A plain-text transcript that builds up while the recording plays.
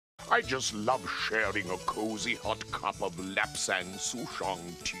I just love sharing a cozy hot cup of Lapsang Souchong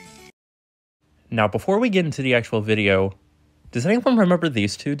tea. Now, before we get into the actual video, does anyone remember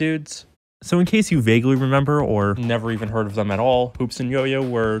these two dudes? So in case you vaguely remember or never even heard of them at all, Hoops and Yo-Yo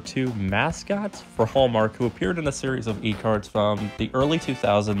were two mascots for Hallmark who appeared in a series of e-cards from the early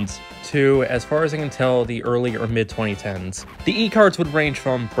 2000s to, as far as I can tell, the early or mid 2010s. The e-cards would range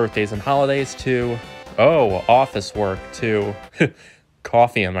from birthdays and holidays to, oh, office work to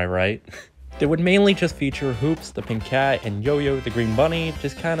coffee, am I right? They would mainly just feature Hoops, the pink cat, and Yo-Yo, the green bunny,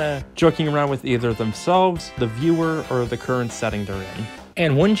 just kinda joking around with either themselves, the viewer, or the current setting they're in.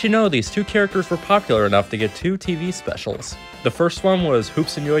 And wouldn't you know, these two characters were popular enough to get 2 TV specials. The first one was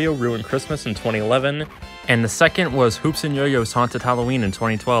Hoops and Yo-Yo Ruined Christmas in 2011, and the second was Hoops and Yo-Yo's Haunted Halloween in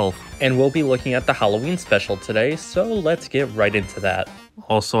 2012. And we'll be looking at the Halloween special today, so let's get right into that.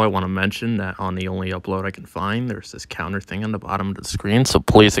 Also, I want to mention that on the only upload I can find, there's this counter thing on the bottom of the screen, so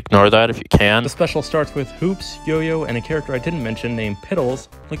please ignore that if you can. The special starts with Hoops, Yo-Yo, and a character I didn't mention named Piddles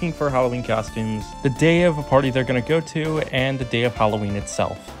looking for Halloween costumes, the day of a party they're going to go to, and the day of Halloween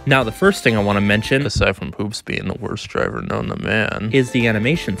itself. Now, the first thing I want to mention, aside from Hoops being the worst driver known to man, is the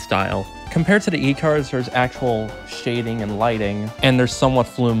animation style. Compared to the e-cards, there's actual shading and lighting, and there's somewhat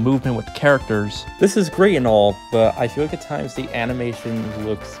fluid movement with the characters. This is great and all, but I feel like at times the animation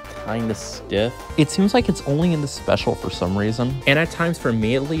looks kinda stiff. It seems like it's only in the special for some reason. And at times, for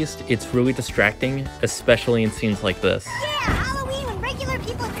me at least, it's really distracting, especially in scenes like this. Yeah, Halloween when regular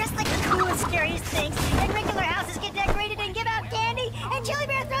people dress like the coolest, scariest things, and regular houses get decorated and give out candy, and Chili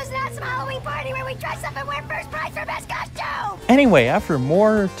Bear throws an awesome Halloween party where we dress up and wear first prize for best costume! Anyway, after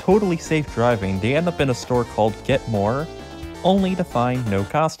more totally safe driving, they end up in a store called Get More, only to find no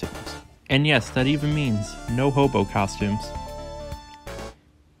costumes. And yes, that even means no hobo costumes.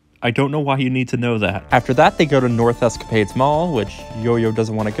 I don't know why you need to know that. After that, they go to North Escapades Mall, which Yo-Yo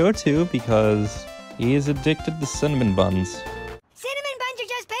doesn't want to go to because he is addicted to cinnamon buns. Cinnamon buns are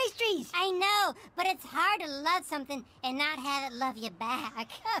just pastries! I know, but it's hard to love something and not have it love you back.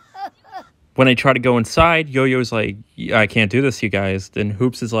 When they try to go inside, Yo-Yo's like, I can't do this, you guys. Then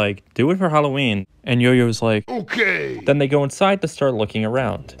Hoops is like, do it for Halloween. And Yo-Yo's like, okay. Then they go inside to start looking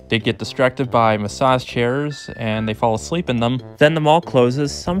around. They get distracted by massage chairs and they fall asleep in them. Then the mall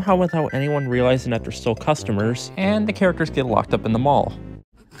closes, somehow without anyone realizing that they're still customers, and the characters get locked up in the mall.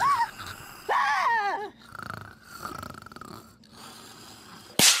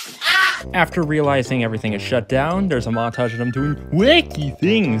 After realizing everything is shut down, there's a montage of them doing wacky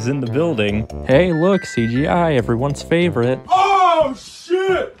things in the building. Hey, look, CGI, everyone's favorite. Oh,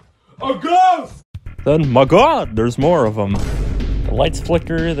 shit! A ghost! Then, my god, there's more of them. The lights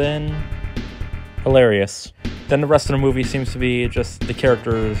flicker, then hilarious. Then the rest of the movie seems to be just the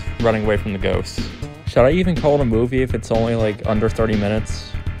characters running away from the ghosts. Should I even call it a movie if it's only like under 30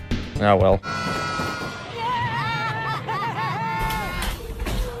 minutes? Oh well.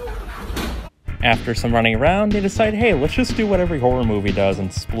 After some running around, they decide, hey, let's just do what every horror movie does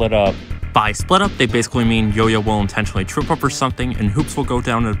and split up. By split up, they basically mean Yo-Yo will intentionally trip over something and Hoops will go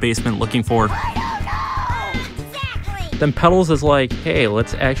down to the basement looking for... Exactly. Then Petals is like, hey,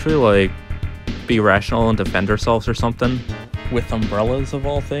 let's actually, like, be rational and defend ourselves or something. With umbrellas of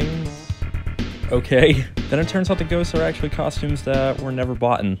all things. Okay. Then it turns out the ghosts are actually costumes that were never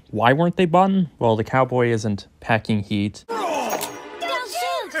bought. Why weren't they bought? Well, the cowboy isn't packing heat.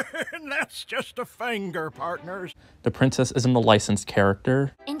 That's just a finger, partners. The princess isn't a licensed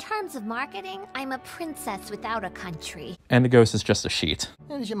character. In terms of marketing, I'm a princess without a country. And the ghost is just a sheet.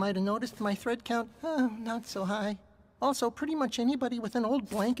 As you might have noticed, my thread count, not so high. Also, pretty much anybody with an old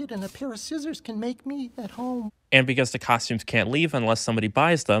blanket and a pair of scissors can make me at home. And because the costumes can't leave unless somebody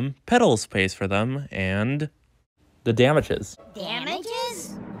buys them, Petals pays for them, and the damages.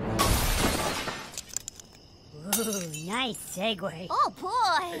 Damages? Ooh, nice segue. Oh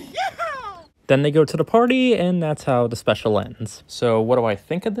boy! Then they go to the party, and that's how the special ends. So what do I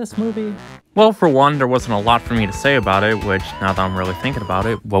think of this movie? Well, for one, there wasn't a lot for me to say about it, which, now that I'm really thinking about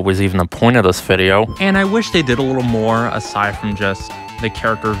it, what was even the point of this video? And I wish they did a little more, aside from just the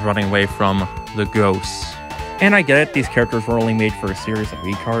characters running away from the ghosts. And I get it, these characters were only made for a series of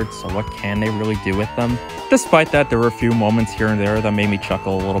e-cards, so what can they really do with them? Despite that, there were a few moments here and there that made me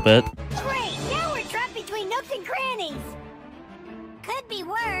chuckle a little bit. Great, now we're trapped between nooks and crannies. Could be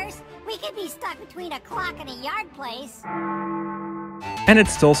worse. We could be stuck between a clock and a yard place. And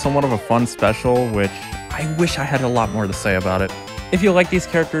it's still somewhat of a fun special, which I wish I had a lot more to say about it. If you like these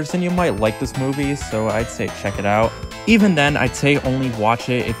characters, then you might like this movie, so I'd say check it out. Even then, I'd say only watch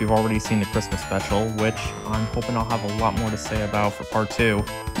it if you've already seen the Christmas special, which I'm hoping I'll have a lot more to say about for part 2.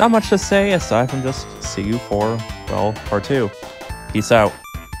 Not much to say aside from just see you for, well, part 2. Peace out.